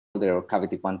powder or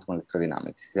cavity quantum electrodynamics?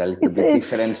 It's a little bit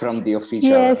different from the official.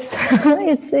 Yes,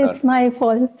 it's my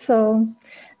fault. So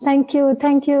thank you,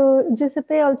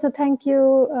 Giuseppe. Also, thank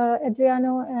you,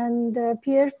 Adriano and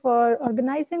Pierre for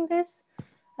organizing this.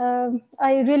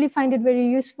 I really find it very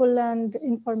useful and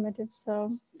informative.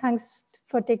 So thanks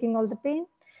for taking all the pain.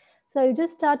 So I'll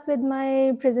just start with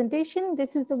my presentation.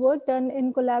 This is the work done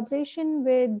in collaboration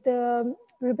with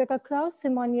Rebecca Kraus,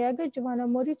 Simon Jäger, Giovanna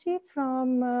Morici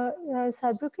from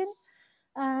Saarbrücken,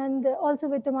 and also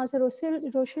with Tommaso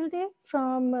Rochilde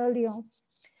from Lyon.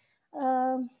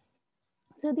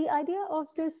 So the idea of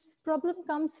this problem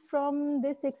comes from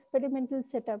this experimental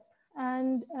setup.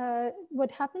 And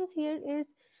what happens here is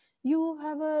you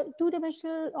have a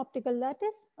two-dimensional optical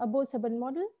lattice, a Bose-Hubbard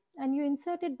model, and you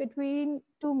insert it between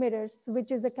two mirrors, which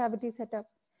is a cavity setup.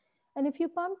 And if you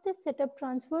pump this setup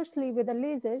transversely with a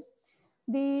laser,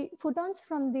 the photons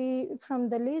from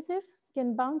the laser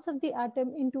can bounce off the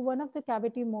atom into one of the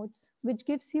cavity modes, which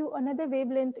gives you another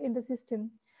wavelength in the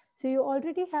system. So you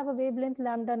already have a wavelength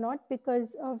lambda naught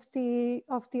because of the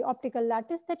optical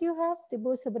lattice that you have, the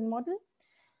Bose-Hubbard model.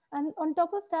 And on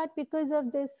top of that, because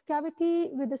of this cavity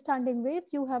with the standing wave,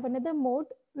 you have another mode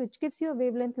which gives you a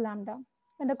wavelength lambda.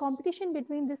 And the competition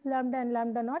between this lambda and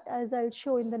lambda naught, as I'll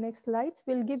show in the next slides,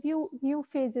 will give you new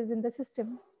phases in the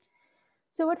system.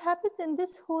 So what happens in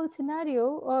this whole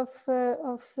scenario of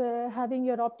having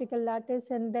your optical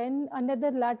lattice and then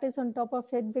another lattice on top of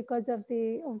it because of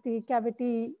the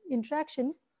cavity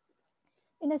interaction,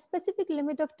 in a specific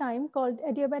limit of time called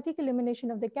adiabatic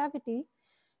elimination of the cavity,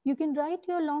 you can write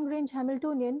your long-range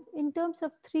Hamiltonian in terms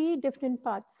of three different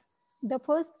parts. The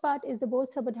first part is the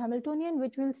Bose-Hubbard Hamiltonian,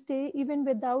 which will stay even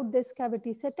without this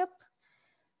cavity setup.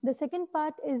 The second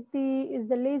part is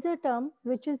the laser term,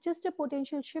 which is just a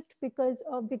potential shift because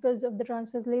of the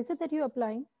transverse laser that you're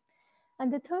applying.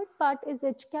 And the third part is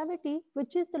H cavity,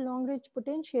 which is the long-range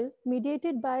potential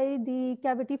mediated by the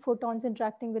cavity photons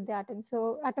interacting with the atom.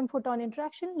 So atom-photon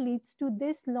interaction leads to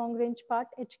this long-range part,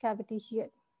 H cavity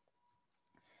here.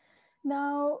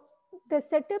 Now, the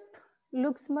setup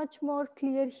looks much more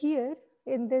clear here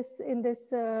in this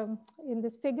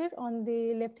figure on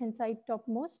the left-hand side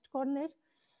topmost corner.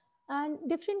 And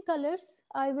different colors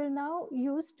I will now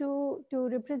use to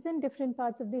represent different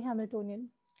parts of the Hamiltonian.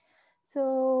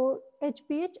 So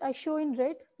HBH I show in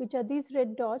red, which are these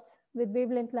red dots with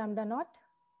wavelength lambda naught.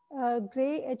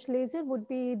 Gray H laser would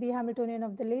be the Hamiltonian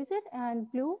of the laser, and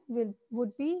blue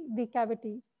would be the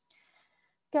cavity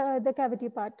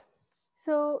part.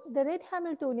 So the red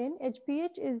Hamiltonian,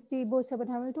 HBH, is the Bose-Hubbard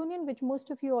Hamiltonian, which most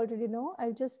of you already know.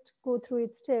 I'll just go through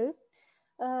it still.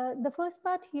 The first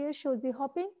part here shows the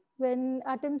hopping, when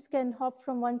atoms can hop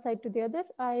from one side to the other.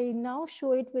 I now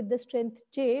show it with the strength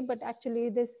J, but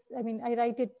actually I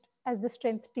write it as the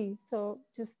strength T. So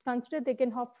just consider they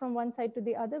can hop from one side to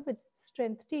the other with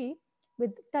strength T,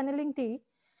 with tunneling T.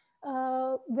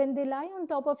 When they lie on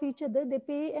top of each other, they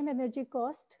pay an energy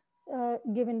cost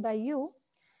given by U,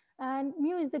 and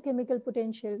mu is the chemical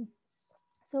potential.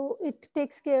 So it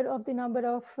takes care of the number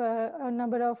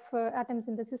of atoms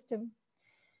in the system.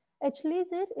 H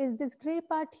laser is this gray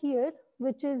part here,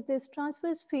 which is this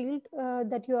transverse field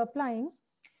that you're applying.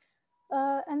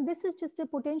 And this is just a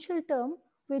potential term,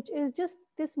 which is just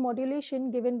this modulation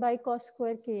given by cos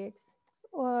square kx.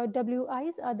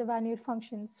 Wi's are the Wannier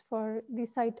functions for the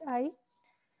site I.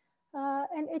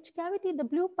 And H cavity, the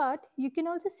blue part, you can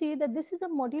also see that this is a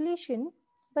modulation,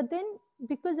 but then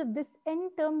because of this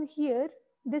N term here,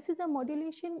 this is a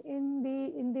modulation in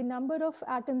the number of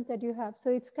atoms that you have.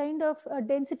 So it's kind of a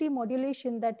density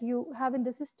modulation that you have in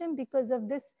the system because of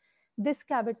this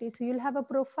cavity. So you'll have a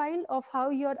profile of how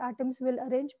your atoms will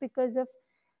arrange because of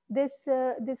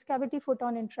this cavity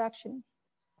photon interaction.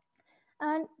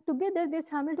 And together this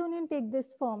Hamiltonian take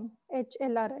this form,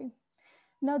 HLRI.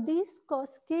 Now these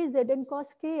cos kz and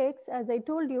cos kx, as I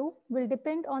told you, will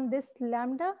depend on this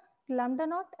lambda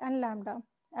naught and lambda.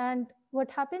 And what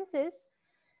happens is,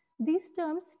 these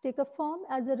terms take a form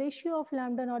as a ratio of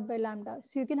lambda naught by lambda.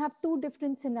 So you can have two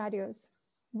different scenarios.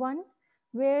 One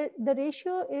where the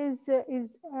ratio is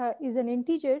an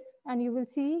integer, and you will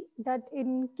see that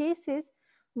in cases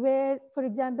where, for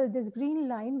example, this green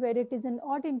line where it is an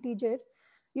odd integer,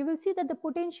 you will see that the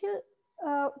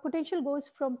potential goes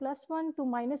from +1 to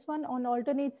 -1 on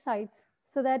alternate sides,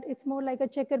 so that it's more like a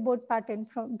checkerboard pattern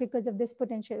because of this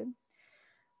potential.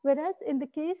 Whereas in the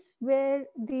case where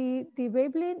the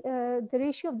wavelength, the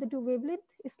ratio of the two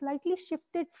wavelengths is slightly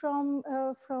shifted from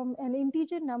an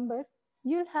integer number,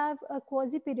 you'll have a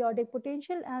quasi-periodic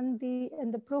potential, and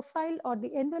the profile or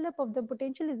the envelope of the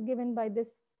potential is given by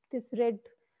this red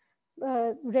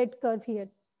curve here.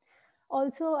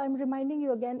 Also, I'm reminding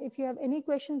you again, if you have any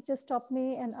questions, just stop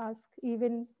me and ask.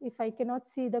 Even if I cannot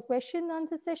see the question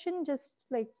answer session, just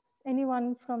like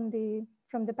anyone from the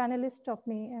panelists, stop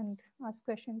me and ask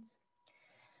questions.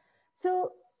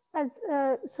 So as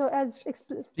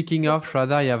speaking of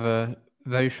Shraddha, I have a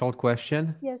very short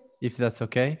question. Yes. If that's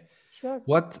okay. Sure.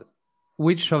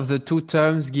 Which of the two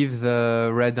terms gives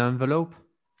the red envelope?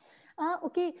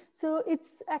 Okay, so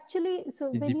it's actually,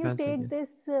 so It when you depends, I take guess.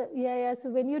 this, so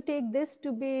when you take this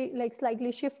to be like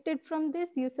slightly shifted from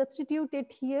this, you substitute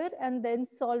it here and then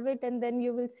solve it, and then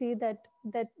you will see that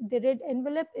the red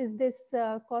envelope is this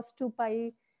cos 2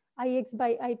 pi ix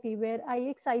by ip, where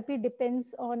ix ip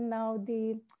depends on now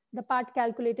the part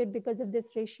calculated because of this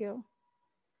ratio.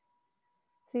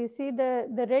 So you see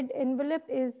the red envelope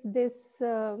is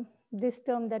this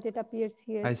term that it appears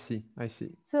here. I see.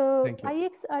 So Thank you.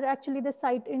 IX are actually the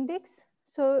site index.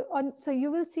 So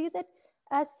you will see that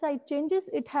as site changes,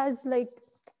 it has like,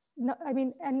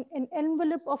 an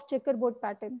envelope of checkerboard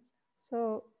pattern.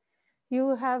 So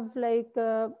you have like,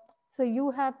 so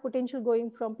you have potential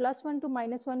going from +1 to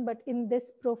 -1, but in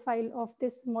this profile of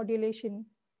this modulation.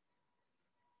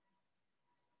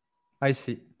 I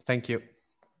see. Thank you.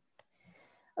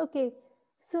 Okay,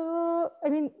 so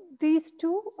these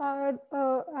two are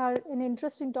an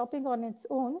interesting topic on its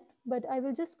own, but I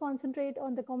will just concentrate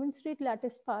on the commensurate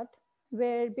lattice part,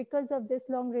 where because of this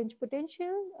long range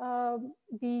potential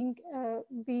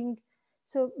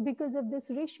because of this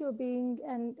ratio being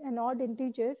an odd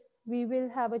integer, we will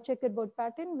have a checkerboard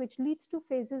pattern which leads to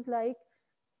phases like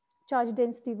charge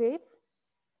density wave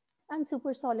and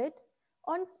super solid.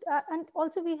 And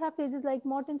also we have phases like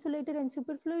Mott insulated and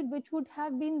superfluid, which would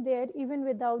have been there even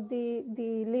without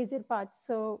the laser parts.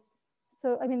 So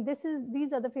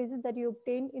these are the phases that you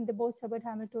obtain in the Bose-Hubbard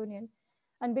Hamiltonian.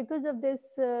 And because of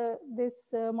this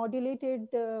modulated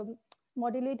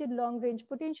long range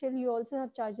potential, you also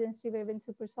have charge density wave in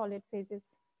super solid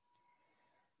phases.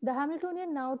 The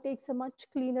Hamiltonian now takes a much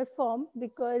cleaner form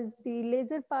because the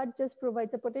laser part just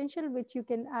provides a potential which you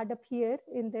can add up here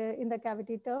in the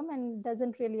cavity term and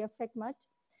doesn't really affect much.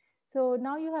 So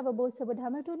now you have a Bose-Hubbard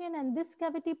Hamiltonian, and this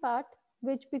cavity part,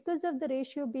 which because of the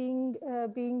ratio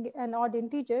being an odd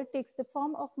integer, takes the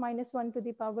form of -1 to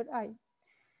the power I.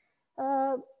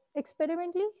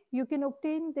 Experimentally, you can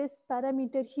obtain this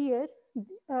parameter here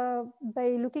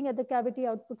by looking at the cavity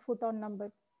output photon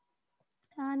number.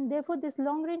 And therefore, this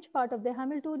long range part of the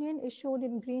Hamiltonian is shown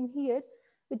in green here,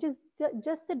 which is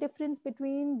just the difference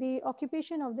between the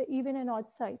occupation of the even and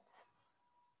odd sites.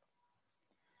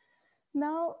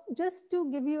 Now, just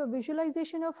to give you a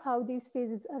visualization of how these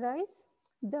phases arise,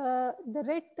 the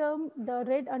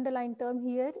red underlined term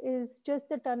here is just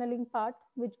the tunneling part,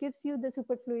 which gives you the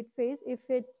superfluid phase if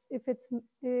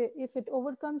it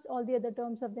overcomes all the other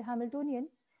terms of the Hamiltonian.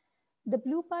 The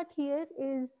blue part here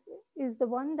is the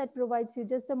one that provides you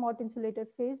just the Mott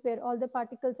insulated phase, where all the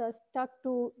particles are stuck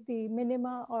to the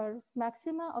minima or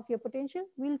maxima of your potential.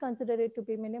 We'll consider it to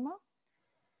be minima.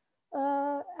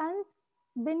 And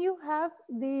when you have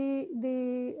the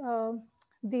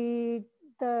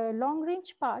long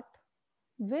range part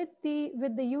with the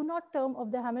U0 term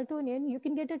of the Hamiltonian, you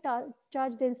can get a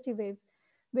charge density wave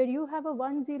where you have a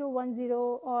 1 0 1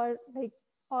 0 or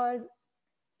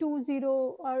 2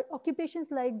 0 or occupations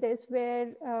like this,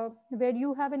 where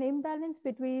you have an imbalance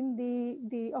between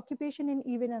the occupation in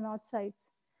even and odd sites.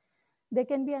 There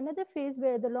can be another phase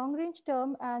where the long range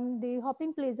term and the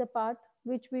hopping plays a part,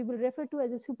 which we will refer to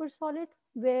as a super solid,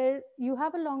 where you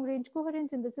have a long range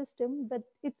coherence in the system, but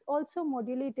it's also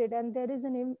modulated, and there is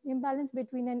an imbalance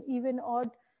between an even odd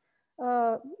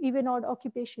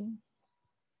occupation.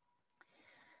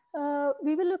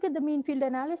 We will look at the mean field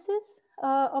analysis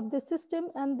of the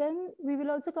system, and then we will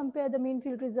also compare the mean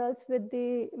field results with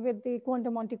the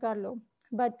quantum Monte Carlo.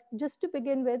 But just to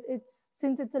begin with,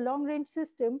 since it's a long range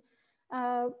system,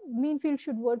 mean field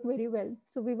should work very well.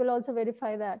 So we will also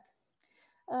verify that.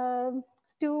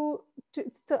 So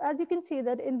as you can see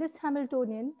that in this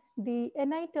Hamiltonian, the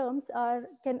Ni terms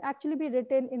can actually be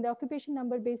written in the occupation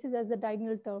number basis as the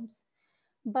diagonal terms.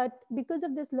 But because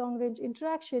of this long range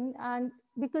interaction and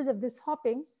because of this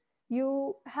hopping,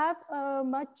 you have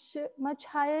much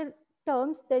higher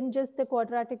terms than just the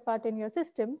quadratic part in your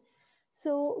system.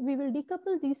 So we will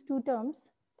decouple these two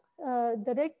terms.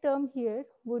 The red term here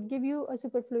would give you a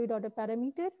superfluid order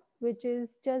parameter, which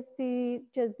is just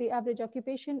the average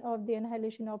occupation of the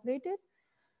annihilation operator.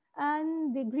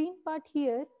 And the green part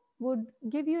here would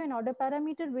give you an order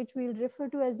parameter, which we'll refer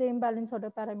to as the imbalance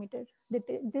order parameter.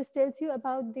 This tells you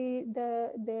about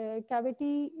the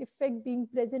cavity effect being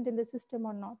present in the system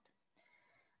or not.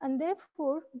 And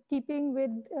therefore, keeping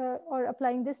with or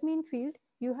applying this mean field,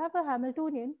 you have a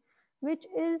Hamiltonian, which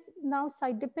is now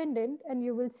site dependent, and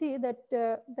you will see that,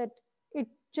 that it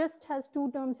just has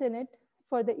two terms in it.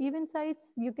 For the even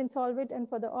sites, you can solve it, and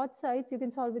for the odd sites, you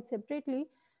can solve it separately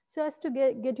so as to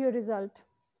get your result.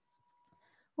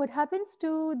 What happens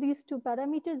to these two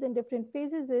parameters in different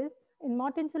phases is, in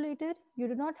Mott insulated, you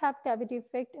do not have cavity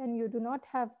effect and you do not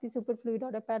have the superfluid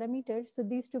order parameter, so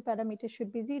these two parameters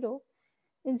should be 0.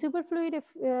 In superfluid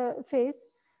phase,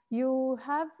 you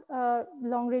have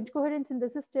long-range coherence in the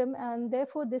system, and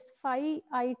therefore this phi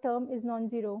I term is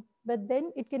non-zero, but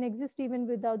then it can exist even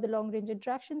without the long-range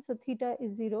interaction, so theta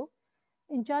is 0.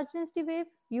 In charge density wave,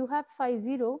 you have phi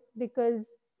 0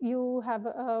 because you have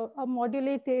a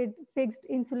modulated fixed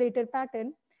insulator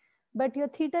pattern, but your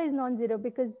theta is non-zero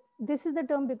because this is the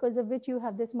term because of which you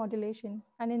have this modulation.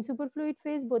 And in superfluid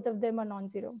phase, both of them are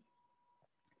non-zero.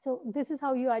 So this is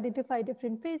how you identify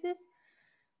different phases.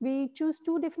 We choose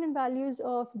two different values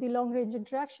of the long range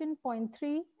interaction,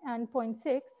 0.3 and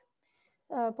 0.6,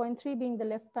 0.3 being the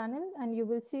left panel. And you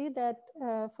will see that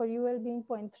for UL being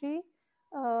 0.3,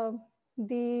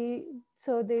 the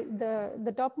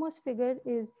topmost figure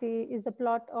is the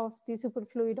plot of the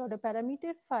superfluid order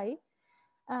parameter phi.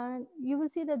 And you will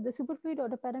see that the superfluid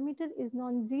order parameter is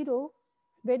non-zero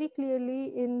very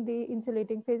clearly in the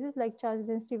insulating phases like charge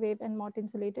density wave and Mott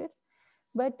insulated.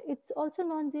 But it's also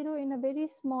non-zero in a very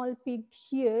small peak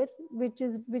here, which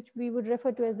we would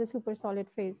refer to as the super solid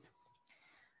phase.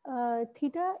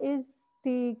 Theta is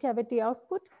the cavity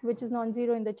output, which is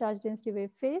non-zero in the charge density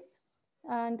wave phase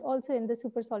and also in the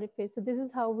super solid phase. So this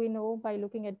is how we know by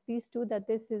looking at these two that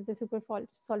this is the super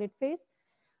solid phase.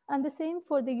 And the same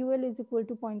for the UL is equal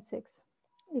to 0.6.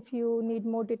 If you need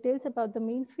more details about the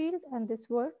mean field and this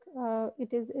work,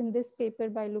 it is in this paper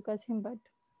by Lucas Himbert.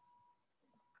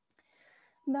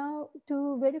 Now,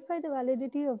 to verify the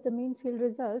validity of the mean field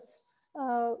results,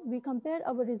 we compare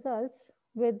our results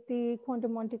with the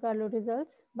quantum Monte Carlo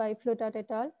results by Flotat et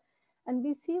al. And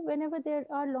we see whenever there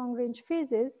are long range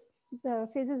phases, the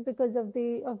phases because of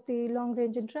the long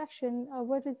range interaction,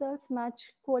 our results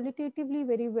match qualitatively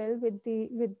very well with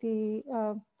the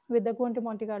quantum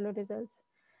Monte Carlo results.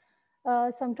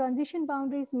 Some transition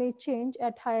boundaries may change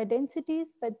at higher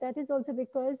densities, but that is also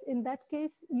because in that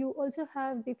case, you also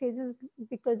have the phases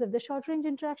because of the short range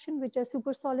interaction, which are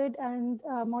super solid and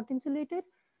Mott insulated,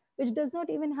 which does not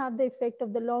even have the effect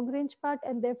of the long range part,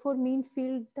 and therefore mean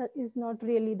field is not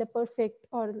really the perfect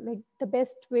or like the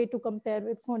best way to compare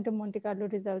with quantum Monte Carlo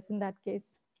results in that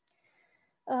case.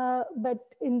 But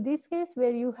in this case,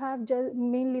 where you have just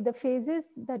mainly the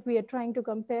phases that we are trying to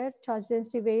compare, charge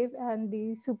density wave and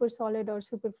the super solid or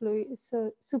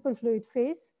superfluid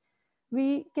phase,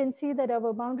 we can see that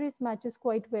our boundaries matches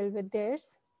quite well with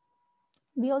theirs.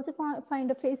 We also find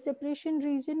a phase separation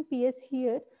region, PS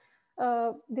here.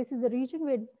 This is the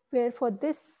region where for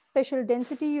this special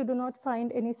density, you do not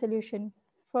find any solution.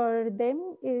 For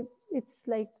them, it's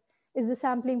like, is the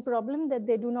sampling problem that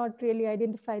they do not really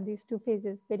identify these two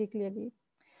phases very clearly.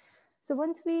 So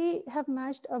once we have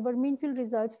matched our mean field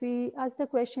results, we ask the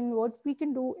question what we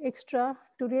can do extra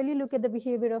to really look at the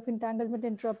behavior of entanglement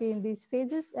entropy in these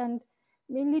phases, and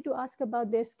mainly to ask about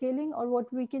their scaling, or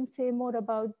what we can say more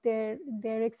about their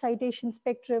excitation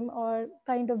spectrum or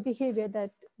kind of behavior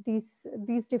that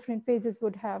these different phases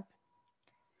would have.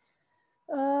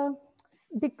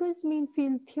 Because mean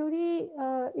field theory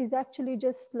is actually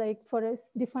just like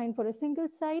defined for a single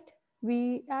site,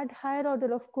 we add higher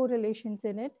order of correlations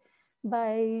in it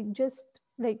by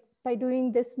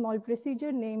doing this small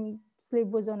procedure named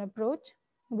slave boson approach,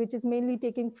 which is mainly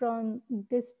taken from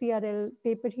this PRL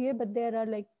paper here, but there are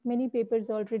like many papers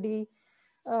already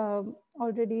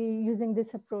using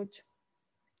this approach.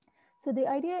 So the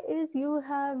idea is you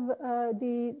have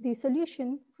the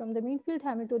solution from the mean field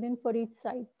Hamiltonian for each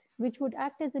site, which would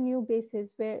act as a new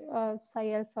basis where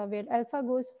psi alpha, where alpha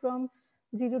goes from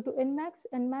 0 to n max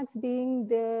being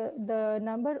the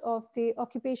number of the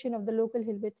occupation of the local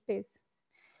Hilbert space.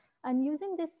 And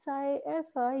using this psi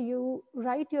alpha, you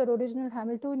write your original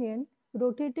Hamiltonian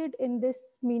rotated in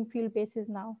this mean field basis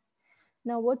now.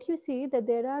 Now what you see that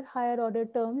there are higher order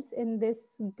terms in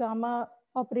this gamma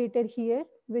operator here,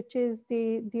 which is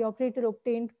the operator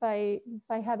obtained by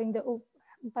having to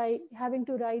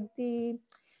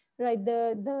write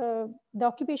the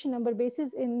occupation number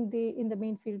basis in the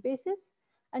mean field basis,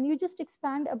 and you just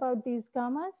expand about these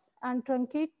gammas and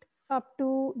truncate up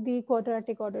to the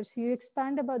quadratic order. So you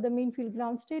expand about the mean field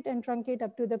ground state and truncate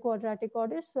up to the quadratic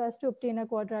order so as to obtain a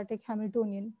quadratic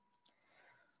Hamiltonian.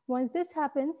 Once this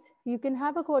happens, you can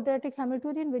have a quadratic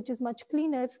Hamiltonian, which is much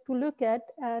cleaner to look at.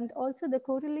 And also the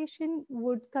correlation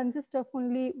would consist of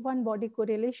only one body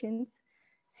correlations,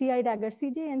 Ci dagger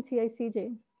Cj and Ci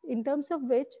Cj, in terms of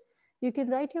which you can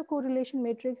write your correlation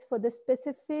matrix for the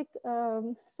specific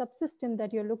subsystem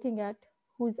that you're looking at,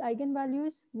 whose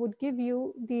eigenvalues would give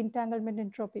you the entanglement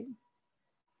entropy.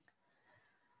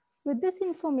 With this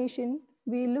information,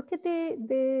 we look at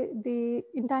the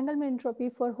entanglement entropy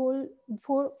for whole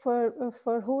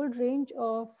range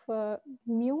of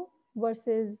mu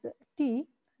versus t,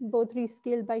 both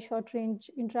rescaled by short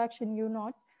range interaction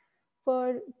u0,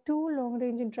 for two long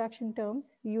range interaction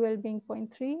terms, ul being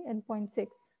 0.3 and 0.6.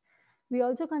 We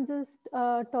also consist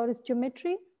torus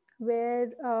geometry,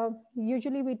 where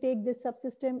usually we take this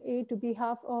subsystem A to be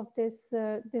half of this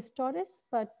torus,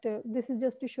 but this is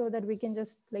just to show that we can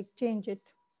just like change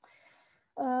it.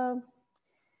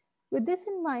 With this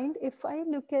in mind, if I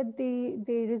look at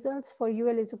the results for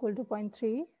UL is equal to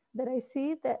 0.3, that I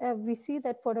see that we see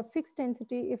that for a fixed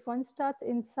density, if one starts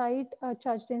inside a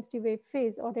charge density wave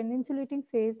phase or an insulating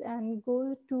phase and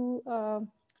go to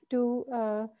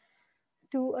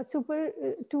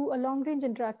a long range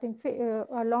interacting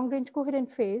a long range coherent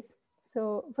phase.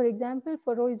 So for example,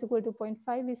 for rho is equal to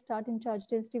 0.5, we start in charge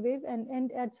density wave and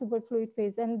end at superfluid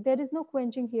phase. And there is no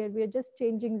quenching here. We are just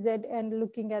changing Z and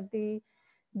looking at the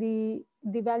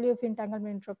value of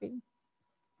entanglement entropy.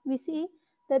 We see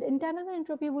that entanglement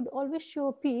entropy would always show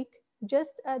a peak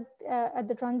just at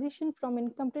the transition from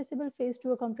incompressible phase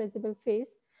to a compressible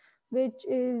phase, which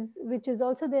is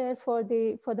also there for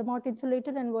the Mott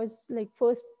insulator and was like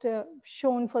first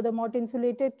shown for the Mott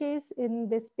insulator case in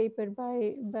this paper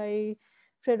by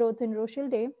Frerot and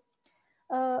Rochelle.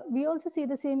 We also see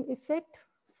the same effect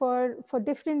for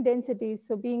different densities,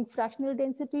 so being fractional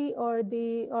density or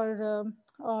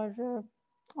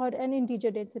an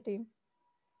integer density.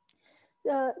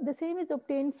 The same is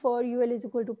obtained for UL is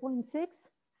equal to 0.6.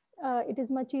 It is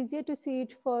much easier to see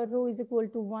it for rho is equal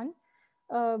to 1.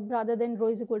 Rather than rho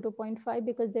is equal to 0.5,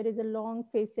 because there is a long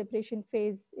phase separation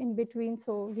phase in between,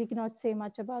 so we cannot say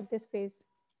much about this phase.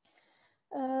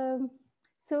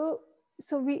 So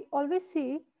we always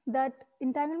see that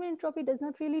entanglement entropy does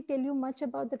not really tell you much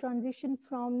about the transition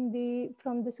from the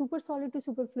super solid to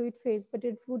superfluid phase, but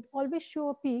it would always show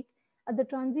a peak at the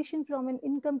transition from an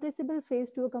incompressible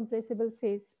phase to a compressible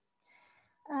phase.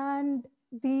 And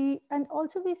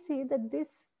also we see that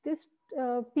this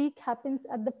peak happens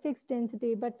at the fixed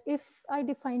density. But if I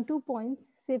define 2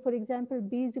 points, say for example,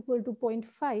 B is equal to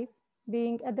 0.5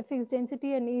 being at the fixed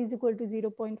density and E is equal to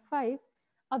 0.5,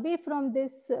 away from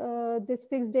this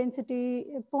fixed density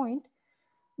point,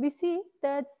 we see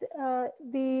that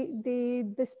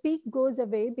this peak goes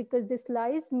away because this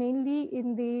lies mainly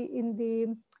in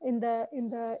the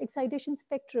excitation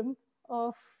spectrum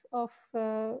of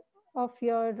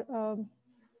your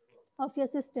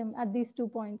system at these 2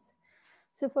 points.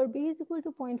 So for B is equal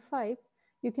to 0.5,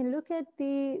 you can look at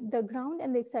the ground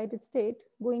and the excited state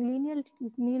going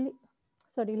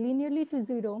linearly to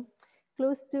 0,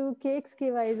 close to kx ky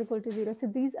is equal to 0. So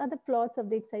these are the plots of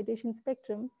the excitation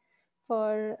spectrum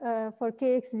for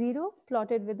kx0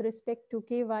 plotted with respect to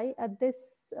ky at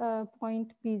this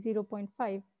point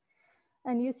B0.5.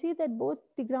 And you see that both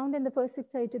the ground and the first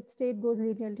excited state goes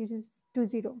linearly to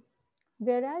 0.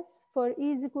 Whereas for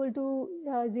E is equal to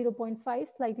 0.5,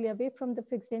 slightly away from the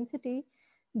fixed density,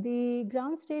 the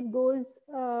ground state goes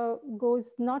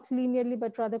not linearly,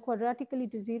 but rather quadratically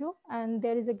to 0. And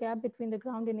there is a gap between the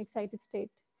ground and excited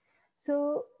state.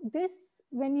 So this,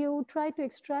 when you try to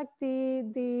extract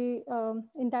the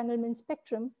entanglement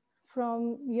spectrum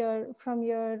from your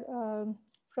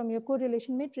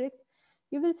correlation matrix,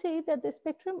 you will see that the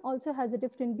spectrum also has a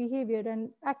different behavior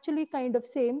and actually kind of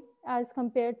same as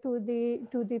compared to the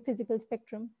physical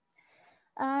spectrum.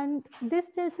 And this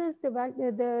tells us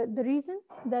the reason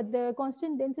that the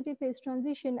constant density phase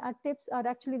transition at tips are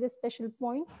actually the special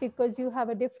point, because you have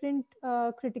a different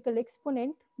critical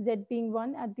exponent, Z being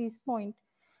 1 at this point.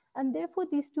 And therefore,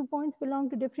 these 2 points belong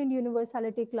to different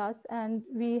universality class, and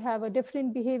we have a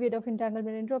different behavior of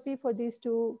entanglement entropy for these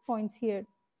 2 points here.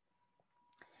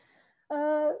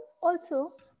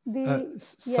 Also,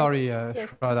 sorry,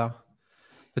 Shraddha.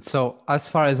 But so, as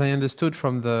far as I understood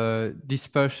from the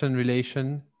dispersion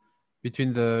relation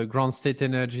between the ground state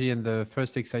energy and the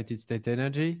first excited state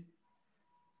energy,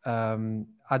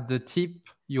 at the tip,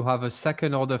 you have a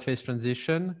second order phase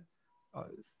transition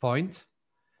point,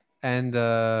 and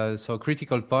so a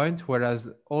critical point, whereas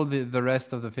all the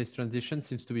rest of the phase transition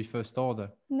seems to be first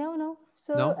order. No.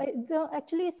 So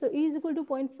actually, so E is equal to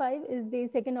 0.5 is the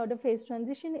second order phase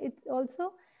transition. It's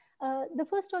also The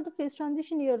first order phase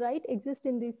transition, you're right, exists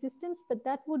in these systems, but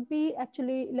that would be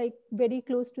actually like very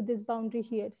close to this boundary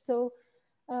here. So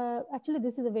actually,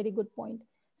 this is a very good point.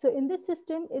 So in this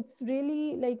system, it's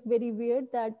really like very weird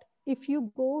that if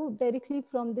you go directly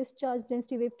from this charge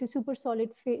density wave to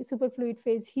superfluid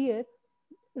phase here,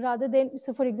 rather than,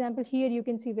 so for example, here you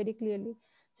can see very clearly.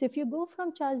 So if you go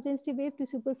from charge density wave to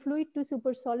superfluid to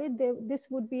supersolid, this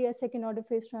would be a second order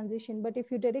phase transition. But if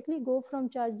you directly go from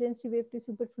charge density wave to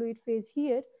superfluid phase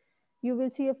here, you will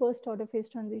see a first order phase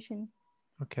transition.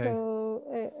 Okay. So,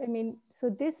 I mean, so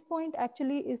this point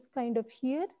actually is kind of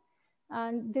here,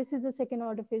 and this is a second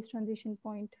order phase transition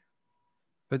point.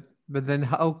 But then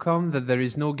how come that there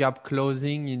is no gap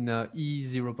closing in E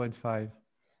 0.5?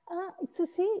 So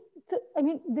see, so I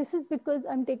mean, this is because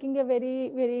I'm taking a very,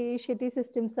 very shitty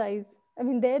system size. I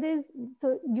mean, there is,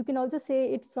 so you can also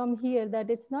say it from here that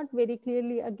it's not very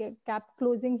clearly a gap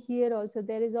closing here also.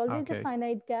 There is always a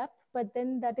finite gap, but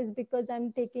then that is because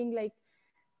I'm taking like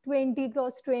 20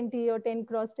 cross 20 or 10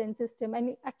 cross 10 system.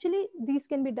 And actually these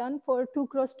can be done for 2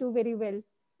 cross 2 very well,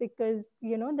 because,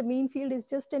 you know, the mean field is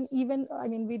just an even, I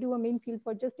mean, we do a mean field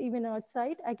for just even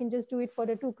outside. I can just do it for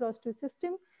a 2 cross 2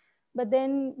 system. But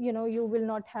then, you know, you will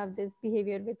not have this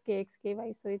behavior with kx, ky.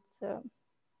 So it's...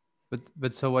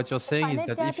 But so what you're saying is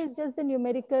that gap is just the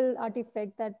numerical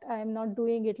artifact that I am not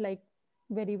doing it like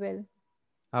very well.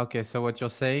 Okay, so what you're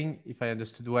saying, if I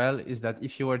understood well, is that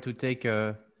if you were to take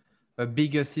a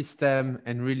bigger system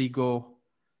and really go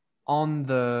on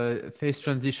the phase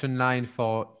transition line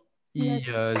for E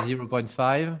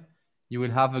 0.5, you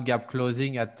will have a gap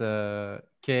closing at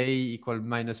k equal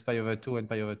minus pi over 2 and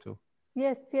pi over 2.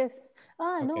 Yes, yes.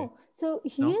 No. So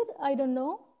here, I don't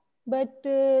know, but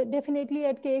definitely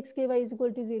at kx, ky is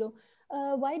equal to 0.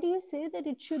 Why do you say that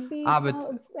it should be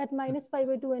at minus pi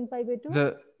by 2 and pi by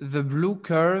 2? The blue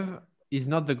curve is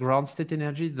not the ground state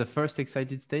energy, it's the first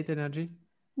excited state energy?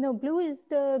 No, blue is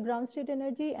the ground state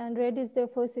energy and red is the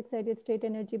first excited state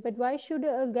energy. But why should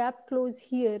a gap close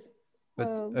here?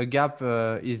 But a gap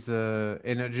is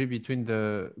energy between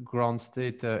the ground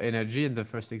state energy and the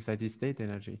first excited state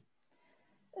energy.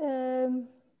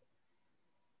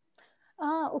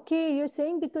 Okay, you're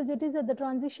saying because it is at the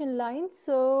transition line.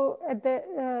 So at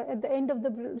the end of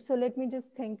the, so let me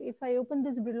just think. If I open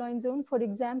this Brillouin zone, for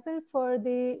example, for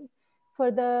the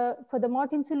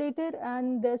Mott insulator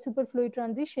and the superfluid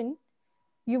transition,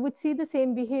 you would see the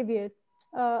same behavior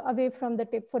away from the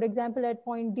tip, for example, at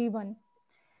point D1.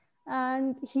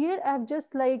 And here I've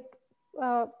just like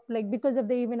because of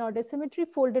the even order symmetry,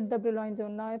 folded the Brillouin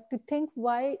zone. Now I have to think,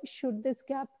 why should this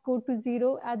gap go to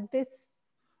 0 at this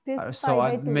so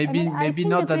pi by 2? Maybe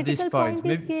not at this point.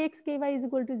 Maybe the critical point is kx, ky is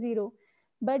equal to 0.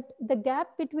 But the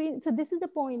gap between, so this is the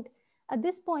point. At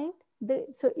this point,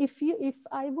 so if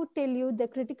I would tell you the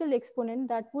critical exponent,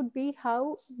 that would be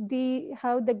how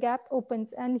the gap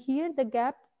opens. And here the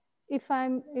gap, if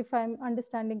I'm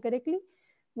understanding correctly,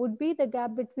 would be the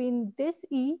gap between this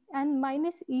E and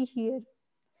minus E here.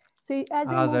 So as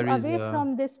I move away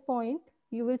from this point,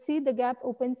 you will see the gap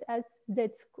opens as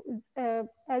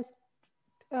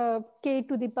k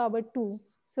to the power 2.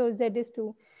 So z is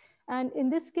 2. And in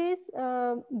this case,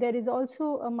 there is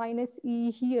also a minus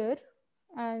E here.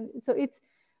 And so it's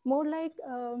more like,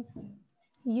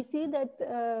 you see that,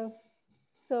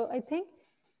 so I think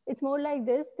it's more like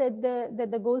this, that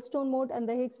the Goldstone mode and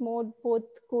the Higgs mode both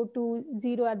go to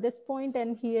 0 at this point,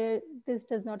 and here this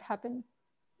does not happen.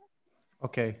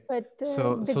 Okay. But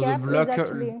so the gap is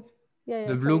actually,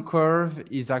 the blue curve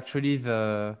is actually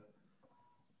the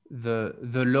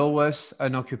lowest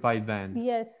unoccupied band.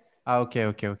 Yes.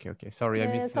 Okay. Sorry, I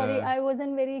missed. Sorry, I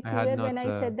wasn't very clear when I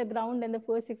said the ground and the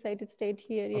first excited state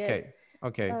here. Yes.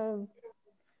 Okay.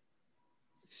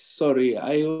 Sorry,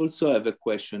 I also have a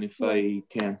question, if I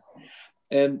can.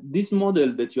 This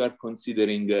model that you are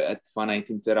considering at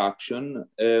finite interaction,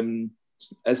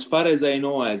 as far as I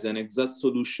know, has an exact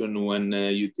solution when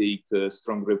you take a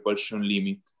strong repulsion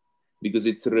limit, because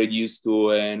it's reduced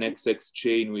to an XX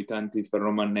chain with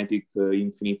antiferromagnetic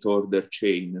infinite order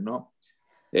chain, no?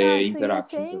 So you're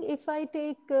saying if I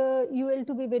take UL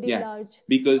to be very large.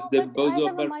 Because the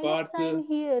Bose-Hubbard part sign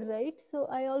here, right? So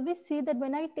I always see that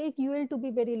when I take UL to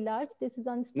be very large, this is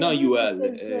unstable. No, UL,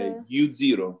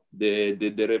 U0,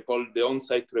 the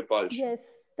on-site repulsion. Yes,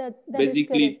 that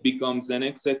basically it becomes an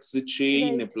XX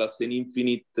chain plus an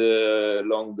infinite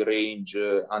long-range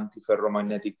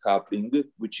antiferromagnetic coupling,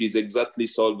 which is exactly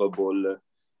solvable.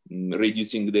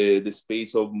 Reducing the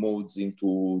space of modes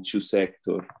into 2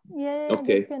 sectors. Yeah,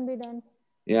 this can be done.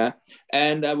 Yeah,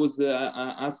 and I was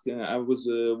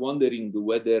wondering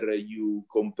whether you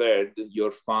compared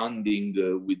your finding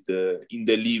with in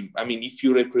the limit. I mean, if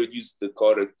you reproduced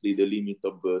correctly the limit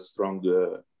of strong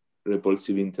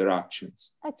repulsive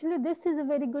interactions. Actually, this is a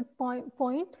very good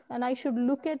point, and I should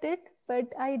look at it, but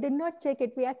I did not check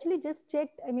it. We actually just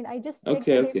checked. I mean, I just checked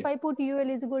that if I put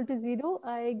UL is equal to 0,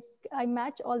 I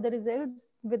match all the results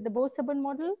with the Bose-Hubbard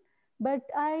model. But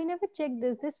I never checked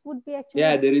this. This would be actually...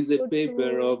 Yeah, there is a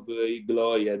paper of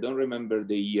Igloy. I don't remember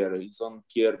the year. It's on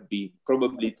PRB,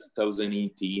 probably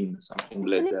 2018, something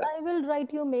like that. I will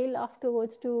write you a mail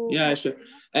afterwards to... Yeah, sure.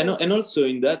 And also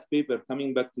in that paper,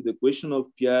 coming back to the question of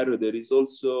Pierre, there is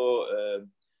also,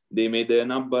 they made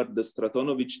an Hubbard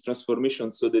Stratonovich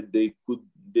transformation so that they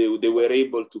were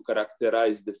able to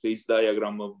characterize the phase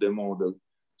diagram of the model.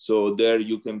 So there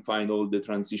you can find all the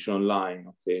transition line,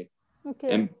 okay?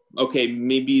 Okay. And okay,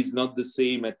 maybe it's not the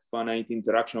same at finite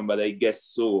interaction, but I guess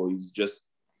so. It's just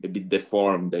a bit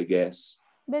deformed, I guess.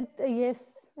 But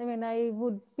yes, I mean, I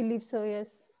would believe so,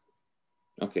 yes.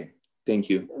 Okay,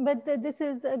 thank you. But this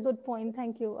is a good point.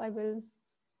 Thank you. I will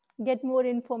get more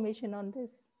information on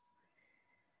this.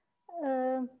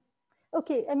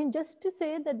 Okay, I mean, just to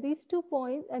say that these 2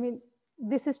 points, I mean,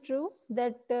 this is true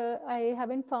that I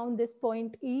haven't found this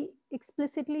point E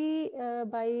explicitly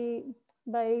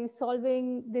by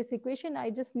solving this equation. I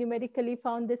just numerically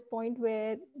found this point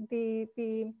where the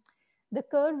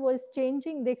curve was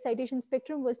changing, the excitation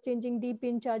spectrum was changing deep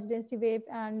in charge density wave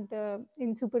and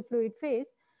in superfluid phase.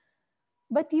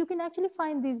 But you can actually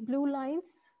find these blue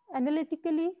lines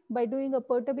analytically by doing a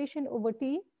perturbation over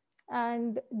T.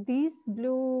 And these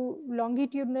blue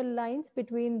longitudinal lines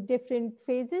between different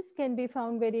phases can be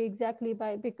found very exactly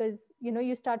because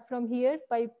you start from here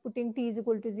by putting T is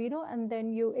equal to 0, and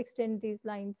then you extend these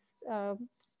lines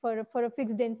for a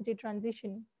fixed density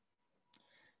transition.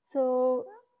 So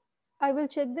I will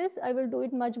check this. I will do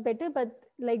it much better, but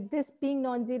like this being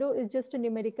non-zero is just a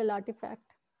numerical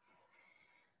artifact.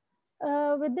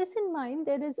 With this in mind,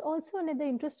 there is also another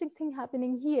interesting thing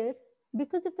happening here.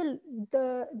 Because of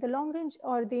the long range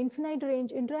or the infinite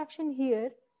range interaction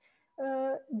here,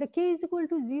 the k is equal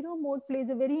to 0 mode plays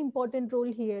a very important role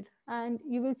here. And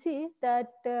you will see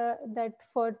that that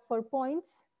for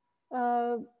points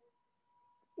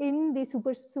in the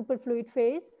superfluid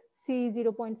phase, C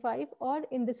 0.5, or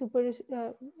in the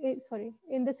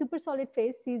in the supersolid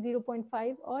phase, C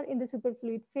 0.5, or in the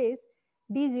superfluid phase,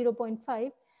 D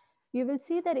 0.5, you will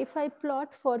see that if I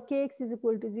plot for kx is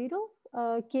equal to 0,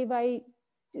 ky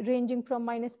ranging from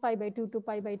 -π/2 to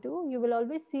π/2, you will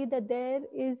always see that there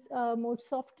is a mode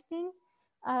softening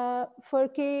for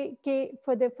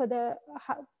for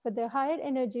the higher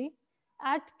energy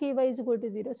at ky is equal to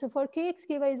 0. So for kx,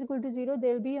 ky is equal to 0,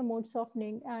 there will be a mode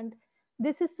softening, and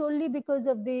this is solely because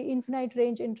of the infinite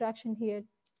range interaction here.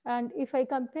 And if I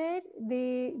compare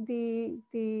the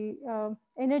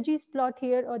energies plot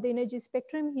here or the energy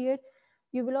spectrum here,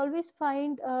 you will always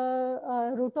find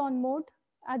a Roton mode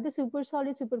at the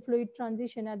supersolid superfluid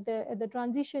transition, at the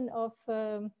transition of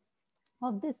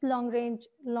this long range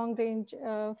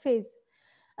phase.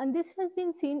 And this has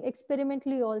been seen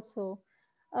experimentally also.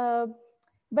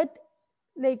 But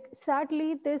like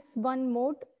sadly, this one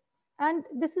mode, and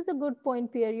this is a good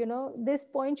point, Pierre, this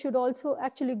point should also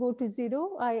actually go to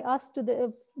 0. I asked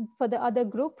for the other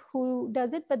group who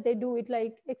does it, but they do it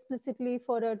like explicitly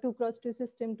for a 2x2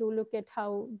 system to look at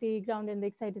how the ground and the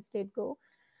excited state go.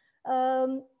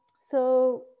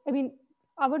 So, I mean,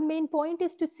 our main point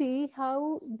is to see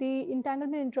how the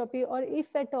entanglement entropy, or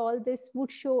if at all, this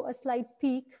would show a slight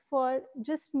peak for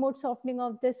just mode softening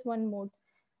of this one mode.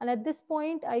 And at this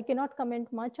point, I cannot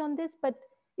comment much on this, but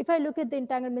if I look at the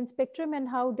entanglement spectrum and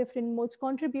how different modes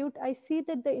contribute, I see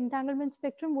that the entanglement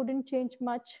spectrum wouldn't change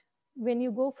much when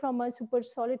you go from a super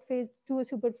solid phase to a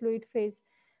superfluid phase.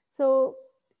 So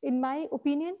in my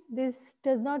opinion, this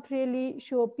does not really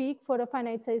show a peak for a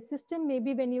finite size system.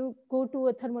 Maybe when you go to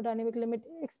a thermodynamic limit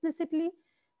explicitly,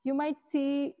 you might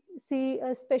see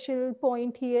a special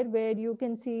point here where you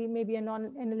can see maybe a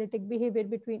non-analytic behavior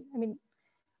between, I mean,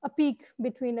 a peak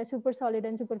between a supersolid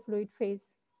and superfluid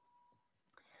phase.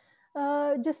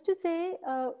 Just to say,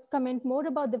 comment more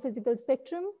about the physical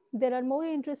spectrum, there are more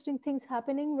interesting things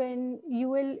happening when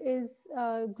UL is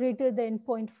greater than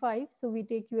 0.5. So we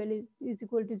take UL is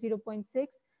equal to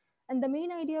 0.6. And the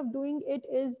main idea of doing it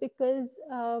is because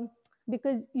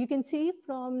you can see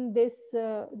from this,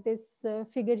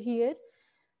 figure here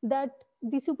that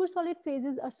the supersolid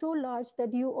phases are so large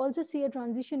that you also see a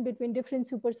transition between different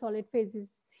supersolid phases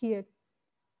here.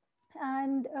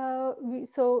 And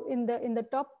so in the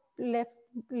top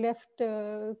left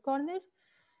corner,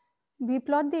 we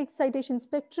plot the excitation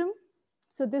spectrum.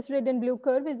 So this red and blue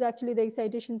curve is actually the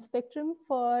excitation spectrum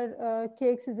for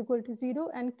kx is equal to 0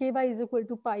 and ky is equal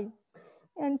to pi.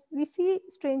 And we see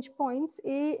strange points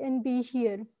A and B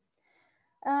here.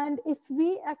 And if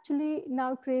we actually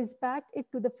now trace back it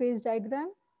to the phase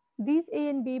diagram, these A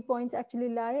and B points actually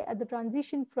lie at the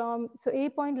transition from, so A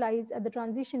point lies at the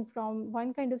transition from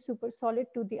one kind of super solid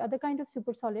to the other kind of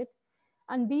super solid,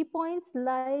 and B points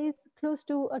lies close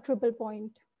to a triple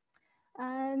point.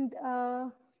 And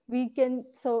we can,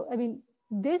 so I mean,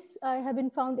 this I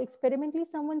haven't found experimentally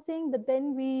someone saying, but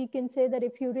then we can say that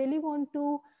if you really want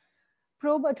to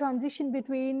probe a transition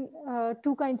between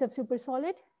two kinds of super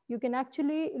solid, you can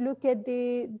actually look at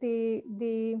the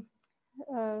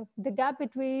gap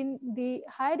between the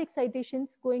higher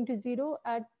excitations going to 0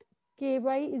 at ky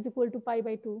is equal to pi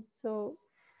by 2. So,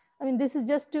 I mean, this is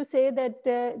just to say that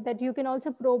that you can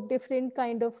also probe different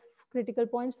kind of critical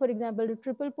points, for example, the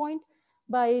triple point,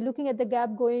 by looking at the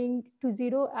gap going to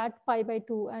 0 at pi by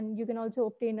 2, and you can also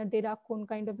obtain a Dirac cone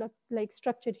kind of like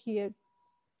structure here.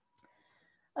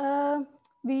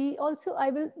 We also, I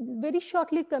will very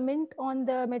shortly comment on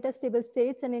the metastable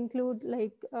states and include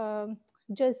like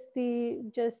just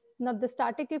not the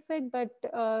static effect, but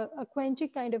a quenching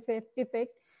kind of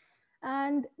effect.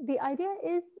 And the idea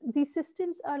is these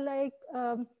systems are like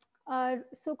are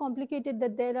so complicated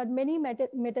that there are many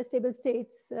metastable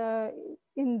states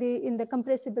in the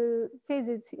compressible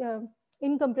phases,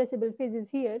 incompressible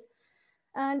phases here.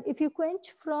 And if you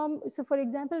quench from, so for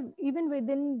example, even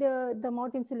within the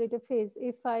Mott insulator phase,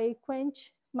 if I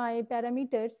quench my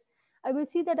parameters, I will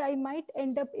see that I might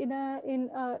end up in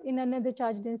another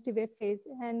charge density wave phase.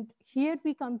 And here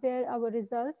we compare our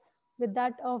results with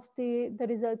that of the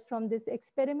results from this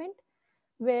experiment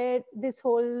where this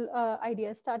whole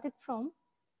idea started from.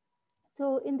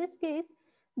 So in this case,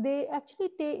 they actually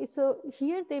take, so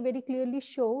here they very clearly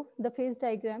show the phase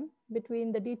diagram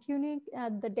between the detuning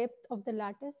at the depth of the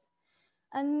lattice.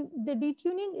 And the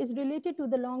detuning is related to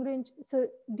the long range. So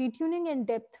detuning and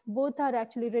depth both are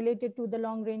actually related to the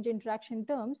long range interaction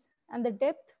terms. And the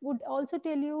depth would also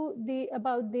tell you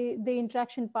about the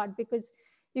interaction part, because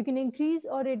you can increase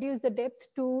or reduce the depth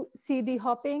to see the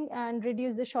hopping and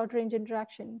reduce the short range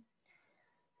interaction.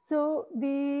 So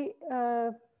the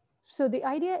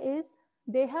idea is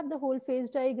they have the whole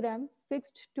phase diagram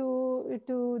fixed to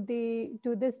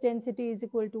this density is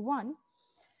equal to 1,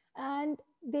 and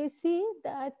they see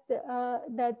that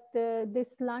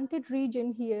this slanted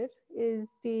region here is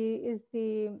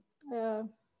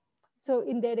so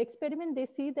in their experiment they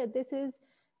see that this is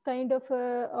kind of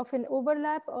an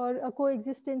overlap or a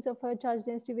coexistence of a charge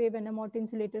density wave and a Mott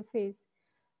insulator phase,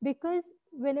 because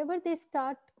whenever they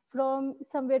start from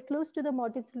somewhere close to the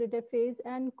Mott insulator phase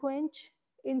and quench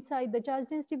inside the charge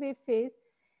density wave phase,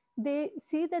 they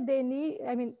see that they need,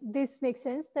 I mean, this makes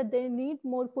sense that they need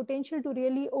more potential to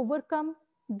really overcome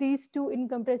these two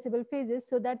incompressible phases,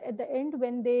 so that at the end,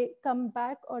 when they come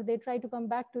back or they try to come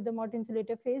back to the Mott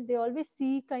insulator phase, they always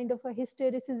see kind of a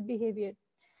hysteresis behavior.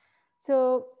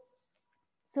 So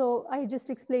I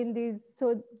just explained these.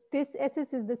 So this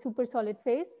SS is the super solid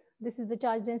phase. This is the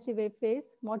charge density wave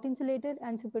phase, Mott insulator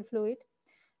and superfluid.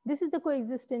 This is the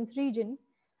coexistence region.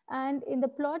 And in the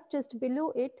plot just below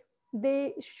it,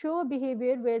 they show a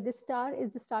behavior where the star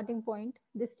is the starting point.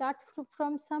 They start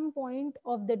from some point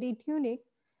of the detuning,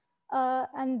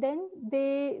 and then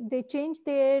they change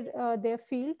their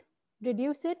field,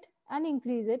 reduce it and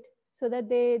increase it, so that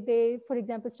they for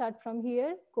example start from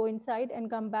here, go inside and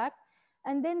come back,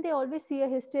 and then they always see a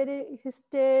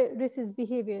hysteresis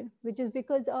behavior, which is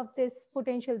because of this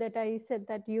potential that I said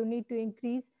that you need to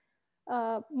increase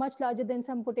much larger than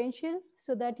some potential,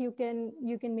 so that you can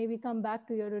maybe come back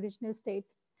to your original state.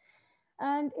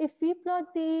 And if we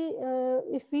plot the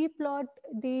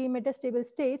metastable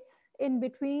states in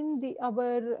between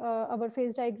our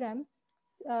phase diagram,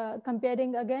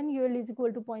 comparing again UL is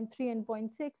equal to 0.3 and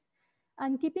 0.6,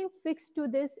 and keeping fixed to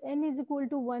this n is equal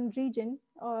to 1 region,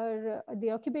 or the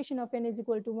occupation of n is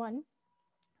equal to 1,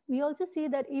 we also see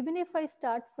that even if I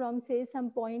start from, say,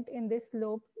 some point in this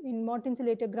lobe in Mott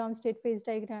insulator ground state phase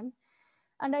diagram,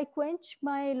 and I quench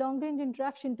my long range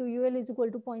interaction to UL is equal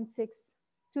to 0.6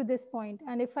 to this point,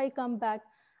 and if I come back,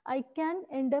 I can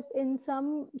end up in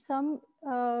some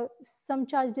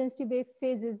charge density wave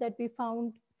phases that we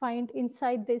find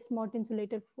inside this Mott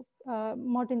insulator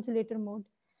mode.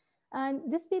 And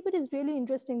this paper is really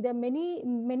interesting. There are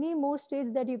many more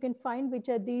states that you can find, which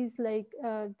are these like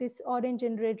this orange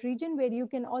and red region where you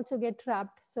can also get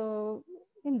trapped. So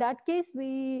in that case,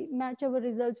 we match our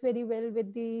results very well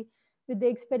with the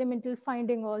experimental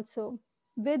finding also.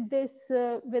 with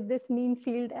this mean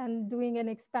field and doing an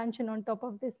expansion on top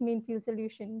of this mean field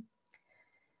solution.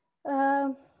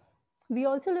 We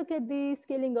also look at the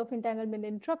scaling of entanglement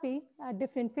entropy at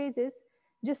different phases,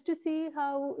 just to see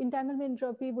how entanglement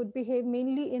entropy would behave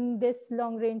mainly in this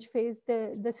long range phase,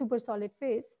 the super solid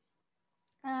phase.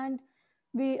 And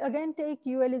we again take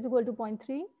UL is equal to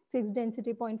 0.3, fixed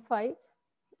density 0.5.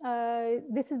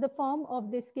 This is the form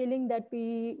of the scaling that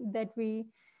we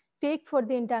take for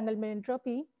the entanglement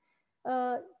entropy.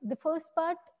 The first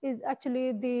part is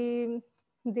actually the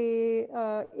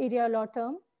area law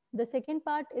term. The second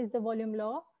part is the volume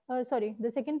law.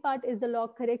 The second part is the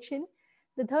log correction.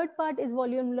 The third part is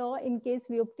volume law in case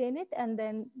we obtain it, and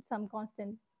then some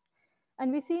constant.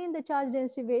 And we see in the charge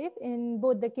density wave in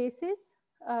both the cases,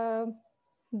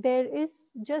 there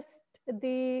is just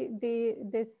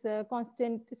this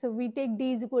constant. So we take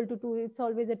D is equal to 2. It's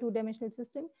always a two-dimensional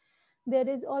system. There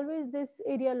is always this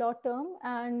area law term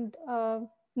and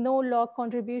no log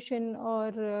contribution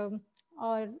or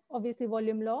obviously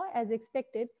volume law as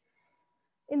expected.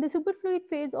 In the superfluid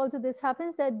phase also this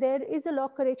happens, that there is a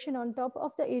log correction on top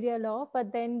of the area law,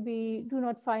 but then we do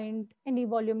not find any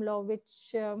volume law,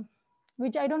 which I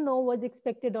don't know was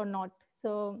expected or not.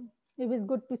 So it was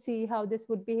good to see how this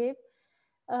would behave.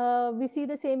 We see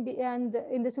the same, and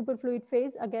in the superfluid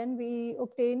phase, again, we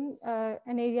obtain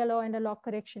an area law and a log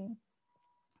correction.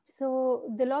 So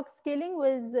the log scaling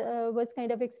was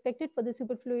kind of expected for the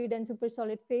superfluid and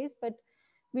supersolid phase, but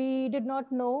we did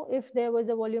not know if there was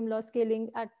a volume law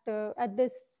scaling at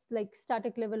this like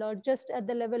static level or just at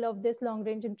the level of this long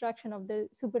range interaction of the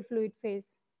superfluid phase.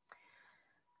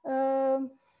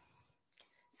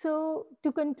 So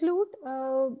to conclude,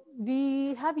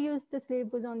 we have used the slave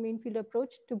boson mean field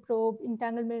approach to probe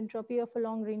entanglement entropy of a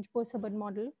long range Bose-Hubbard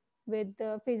model with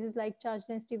phases like charge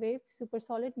density wave,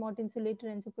 supersolid, Mott insulator,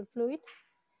 and superfluid.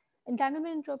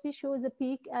 Entanglement entropy shows a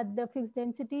peak at the fixed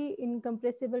density in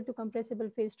compressible to compressible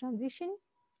phase transition.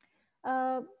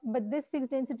 But this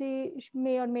fixed density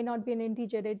may or may not be an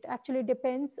integer. It actually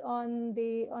depends on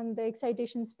the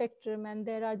excitation spectrum, and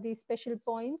there are these special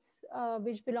points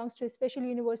which belongs to a special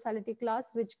universality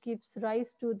class, which gives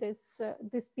rise to this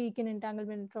peak in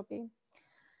entanglement entropy.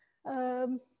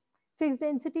 Fixed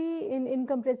density in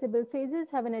incompressible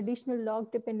phases have an additional log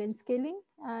dependent scaling,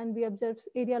 and we observe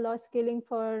area law scaling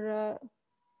for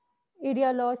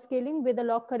area law scaling with a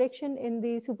log correction in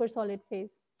the supersolid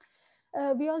phase.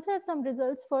 We also have some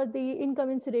results for the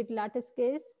incommensurate lattice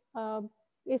case.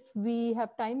 If we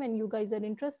have time and you guys are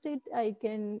interested, I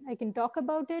can talk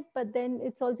about it, but then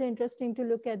it's also interesting to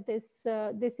look at this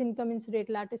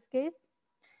incommensurate lattice case.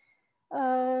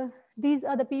 These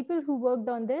are the people who worked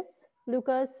on this.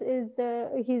 Lucas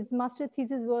his master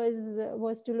thesis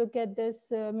was to look at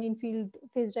this mean field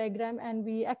phase diagram, and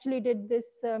we actually did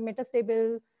this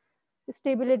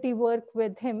stability work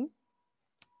with him.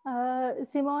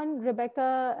 Simon,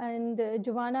 Rebecca, and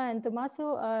Giovanna and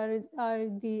Tommaso are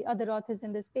the other authors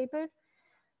in this paper.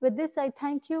 With this, I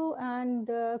thank you, and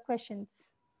questions.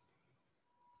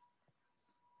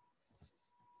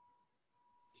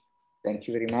 Thank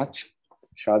you very much,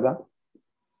 Shraddha,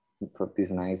 for this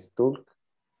nice talk.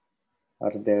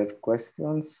 Are there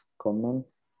questions,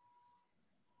 comments?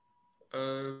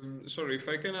 Sorry, if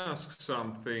I can ask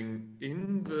something.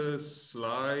 In the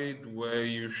slide where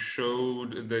you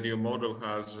showed that your model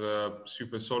has a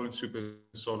super-solid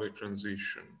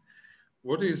transition,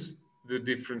 what is the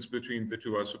difference between the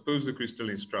two? I suppose the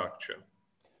crystalline structure.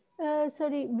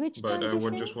 Sorry, which transition?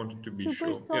 But I just wanted to be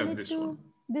sure. Yeah, this one.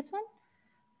 This one?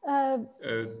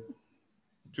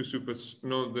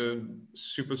 The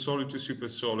super-solid to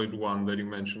super-solid one that you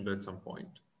mentioned at some point.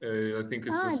 I think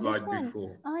it's the slide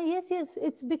before. Yes.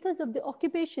 It's because of the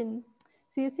occupation.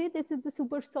 So you see, this is the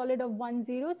super solid of 1,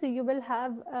 0. So you will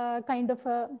have kind of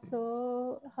a,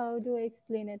 so how do I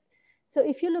explain it? So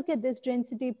if you look at this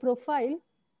density profile,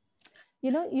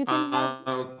 you can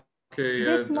have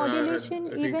this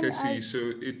modulation. I think I see.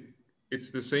 So it's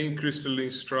the same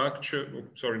crystalline structure. Oh,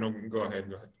 sorry, no, go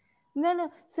ahead.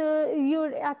 No. So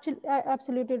you're actually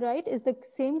absolutely right. It's the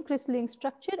same crystalline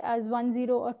structure as 1,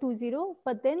 0 or 2, 0,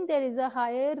 but then there is a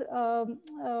higher or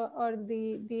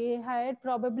the higher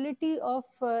probability of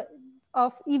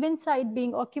even side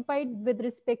being occupied with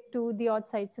respect to the odd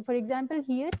side. So for example,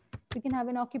 here you can have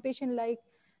an occupation like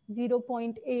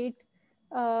 0.8,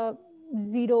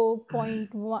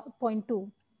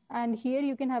 0.2, and here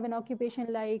you can have an occupation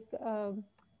like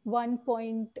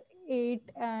 1.8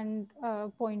 and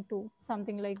 0.2,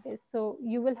 something like this. So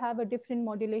you will have a different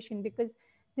modulation because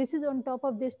this is on top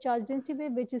of this charge density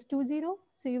wave, which is 2, 0.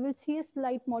 So you will see a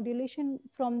slight modulation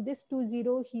from this 2,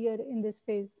 0 here in this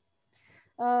phase.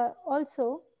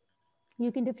 Also,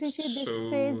 you can differentiate this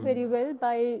phase very well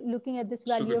by looking at this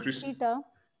value of theta.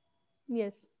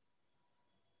 Yes.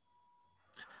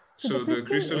 So the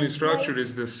crystalline structure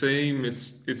is the same.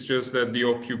 It's just that the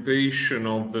occupation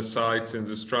of the sites in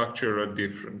the structure are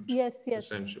different. Yes, yes,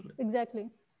 essentially. Exactly.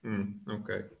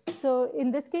 Okay. So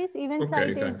in this case, even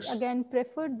site is again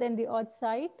preferred than the odd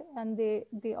site, and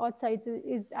the odd site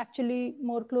is actually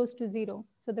more close to 0.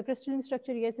 So the crystalline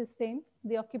structure, yes, is same.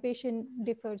 The occupation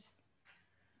differs.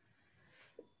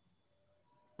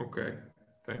 Okay,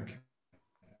 thank you.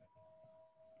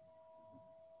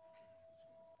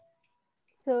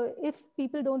 So if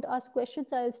people don't ask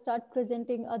questions, I'll start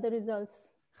presenting other results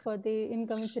for the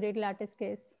incommensurate lattice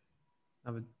case.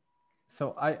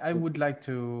 So I would like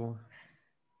to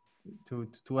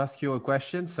ask you a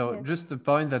question. So just a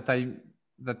point that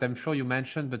I'm sure you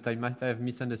mentioned, but I might have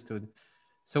misunderstood.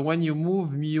 So when you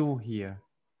move mu here,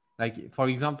 like for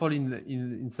example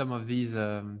in some of these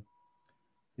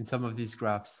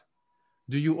graphs,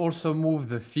 do you also move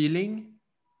the filling,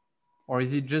 or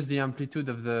is it just the amplitude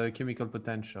of the chemical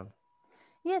potential?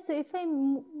 Yeah, so if I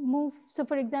move, so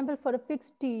for example, for a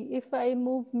fixed T, if I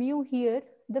move mu here,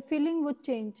 the filling would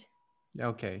change.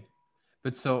 Okay,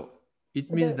 but so it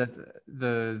means that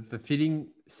the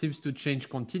filling seems to change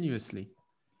continuously.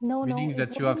 No, meaning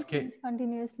that you have change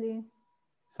continuously.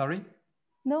 Sorry?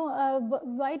 No,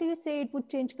 why do you say it would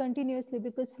change continuously?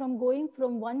 Because from going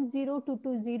from 1, 0 to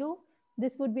 2, 0,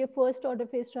 this would be a first order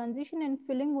phase transition, and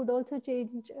filling would also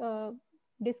change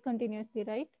discontinuously,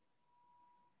 right?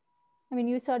 I mean,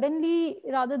 you suddenly,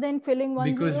 rather than filling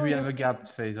 1, because 0, we have a gapped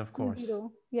phase, of course.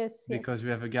 0. Yes, because we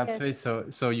have a gapped phase,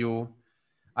 so you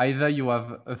either you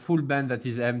have a full band that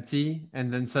is empty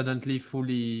and then suddenly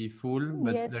fully full,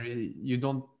 but there is, you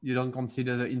don't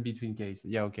consider the in-between case.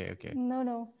 Yeah, okay.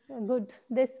 No, good.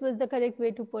 This was the correct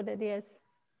way to put it, yes.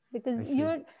 Because I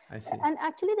see. And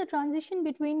actually the transition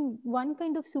between one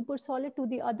kind of super solid to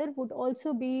the other would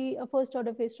also be a first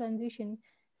order phase transition,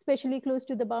 especially close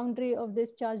to the boundary of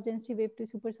this charge density wave to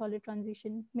super solid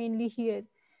transition, mainly here.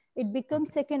 It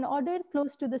becomes second order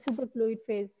close to the superfluid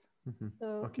phase.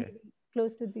 So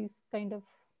close to these kind of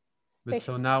But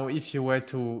so now if you were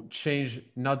to change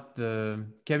not the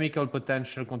chemical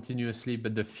potential continuously,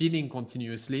 but the filling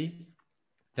continuously,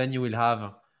 then you will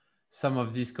have some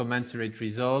of these commensurate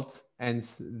results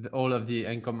and all of the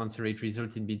incommensurate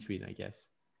results in between, I guess.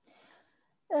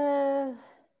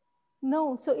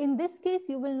 No, so in this case,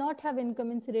 you will not have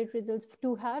incommensurate results.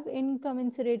 To have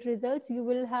incommensurate results, you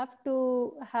will have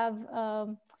to have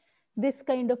this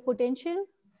kind of potential,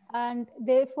 and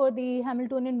therefore the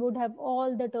Hamiltonian would have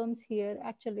all the terms here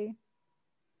actually.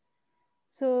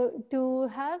 So to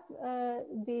have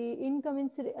the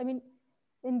incommensurate, I mean,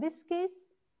 in this case,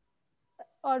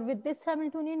 or with this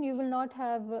Hamiltonian, you will not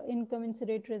have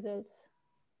incommensurate results.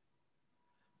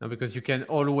 No, because you can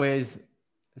always,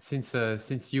 since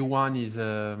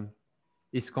U1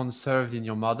 is conserved in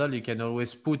your model, you can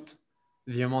always put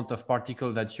the amount of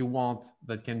particle that you want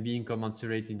that can be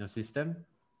incommensurate in your system,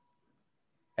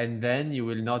 and then you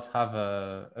will not have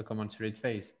a commensurate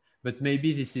phase. But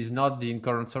maybe this is not the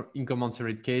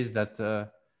incommensurate case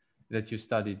that you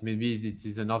studied. Maybe it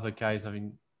is another case of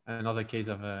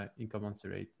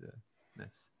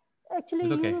incommensurateness. Actually,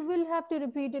 you will have to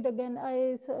repeat it again.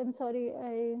 I'm sorry.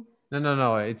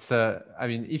 No. It's I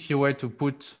mean, if you were to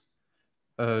put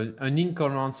an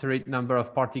incommensurate number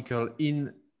of particles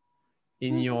in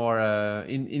your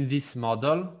in this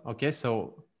model, okay,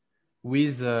 so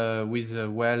with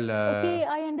okay,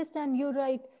 I understand. You're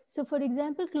right. So, for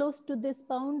example, close to this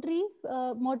boundary,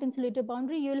 Mott insulator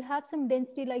boundary, you'll have some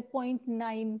density like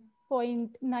 0.9,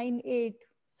 0.98.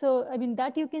 So, I mean,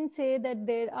 that you can say that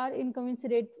there are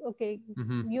incommensurate. Okay,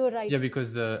 you're right. Yeah,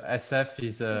 because the SF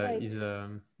is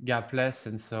gapless,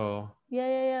 and so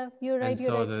yeah, you're right. And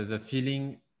so the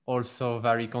filling also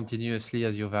vary continuously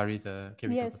as you vary the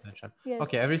chemical potential. Yes.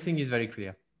 Okay, everything is very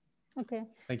clear. Okay.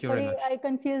 Thank you very much. Sorry, I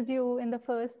confused you in the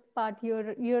first part.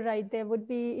 You're right. There would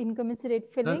be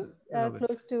incommensurate filling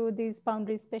close to these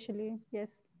boundaries, especially.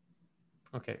 Yes.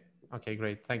 Okay. Okay,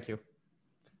 great. Thank you.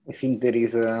 I think there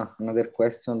is another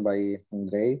question by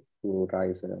Andrei who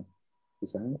raised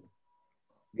his hand.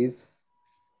 Please.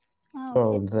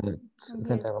 So the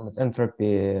entanglement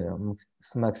entropy is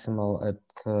maximal at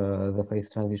the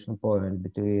phase transition point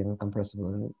between compressible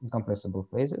and incompressible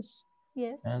phases.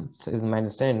 Yes. And in my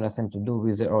understanding, nothing to do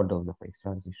with the order of the phase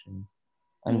transition.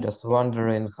 I'm just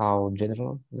wondering how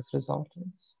general this result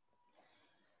is.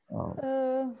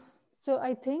 So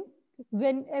I think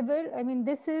whenever, I mean,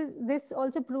 this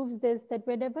also proves this, that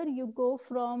whenever you go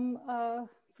from a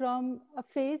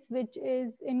phase which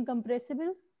is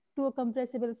incompressible to a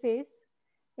compressible phase.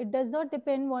 It does not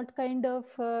depend what kind of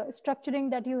structuring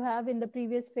that you have in the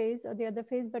previous phase or the other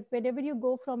phase, but whenever you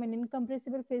go from an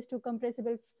incompressible phase to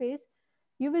compressible phase,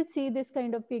 you will see this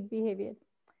kind of peak behavior.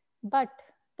 But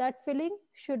that filling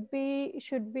should be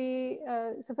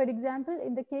so for example,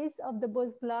 in the case of the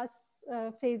Bose-Glass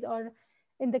phase, or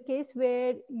in the case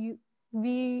where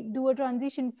we do a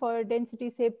transition for density,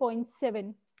 say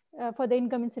 0.7 for the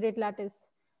incommensurate lattice,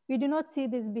 we do not see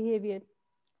this behavior.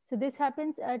 So this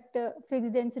happens at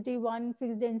fixed density 1,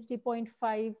 fixed density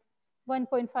 0.5,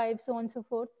 1.5, so on and so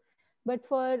forth. But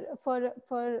for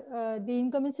the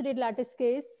incommensurate lattice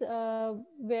case,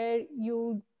 where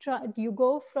you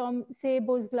go from, say,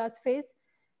 Bose-Glass phase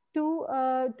to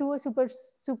a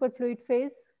superfluid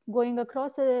phase, going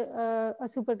across a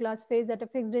superglass phase at a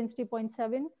fixed density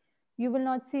 0.7, you will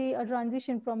not see a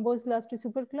transition from Bose-Glass to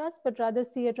superglass, but rather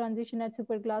see a transition at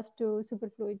superglass to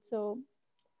superfluid. So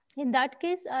in that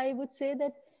case, I would say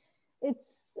that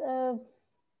it's, I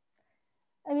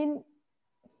mean,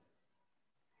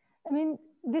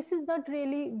 this is not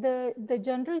really the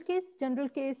general case.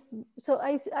 So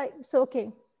so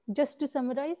okay, just to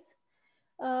summarize,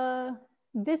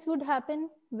 this would happen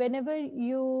whenever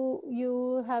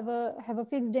you have a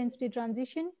fixed density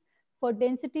transition for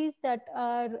densities that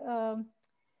are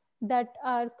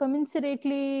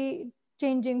commensurately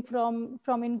changing from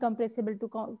incompressible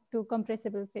to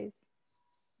compressible phase.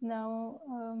 Now,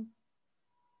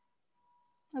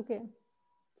 okay,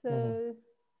 so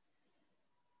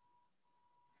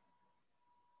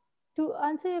to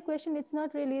answer your question, it's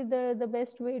not really the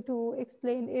best way to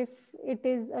explain if it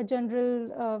is a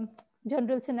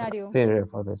general scenario. Theory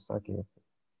for this, okay.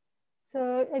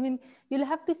 So I mean, you'll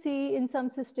have to see in some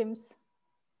systems.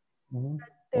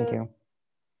 Thank you.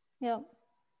 Yeah.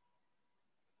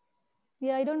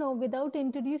 Yeah, I don't know. Without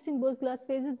introducing Bose-Glass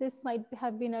phases, this might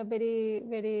have been a very,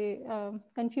 very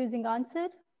confusing answer.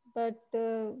 But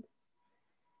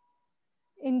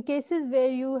in cases where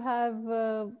you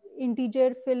have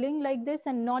integer filling like this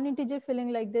and non-integer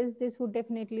filling like this, this would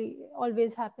definitely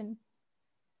always happen.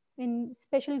 In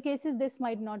special cases, this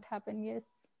might not happen, yes.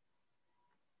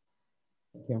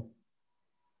 Thank you.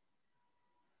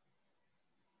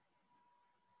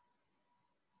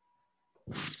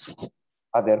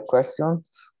 Other questions,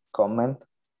 comment?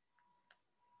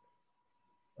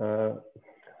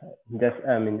 Just,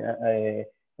 I mean,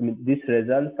 these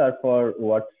results are for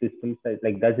what system size?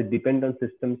 Like, does it depend on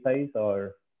system size,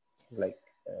 or like?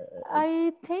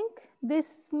 I think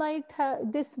this might have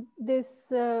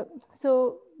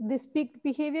so this peak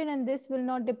behavior, and this will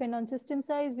not depend on system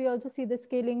size. We also see the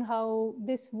scaling, how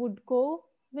this would go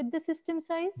with the system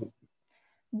size,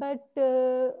 but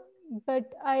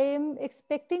I am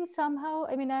expecting somehow,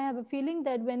 I mean, I have a feeling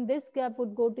that when this gap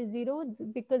would go to 0,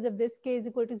 because of this k is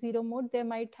equal to 0 mode, there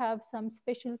might have some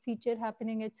special feature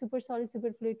happening at super solid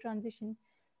superfluid transition.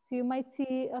 So you might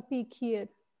see a peak here.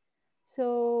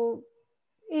 So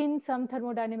in some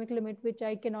thermodynamic limit, which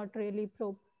I cannot really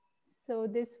probe. So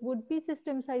this would be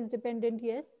system size dependent,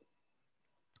 yes.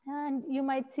 And you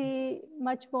might see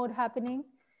much more happening,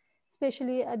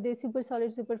 especially at the super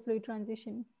solid superfluid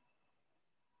transition.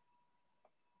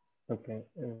 Okay,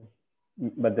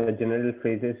 but the general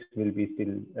phases will be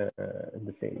still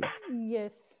the same.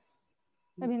 Yes,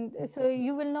 I mean, so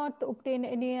you will not obtain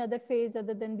any other phase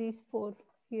other than these 4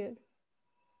 here.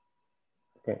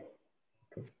 Okay.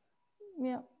 Okay.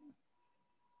 Yeah.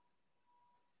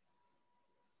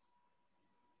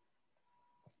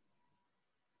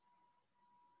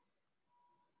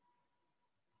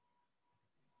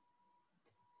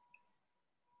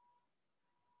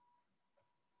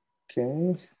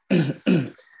 Okay.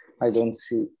 I don't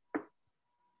see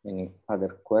any other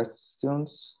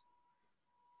questions.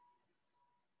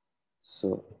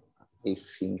 So I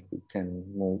think we can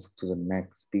move to the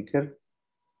next speaker.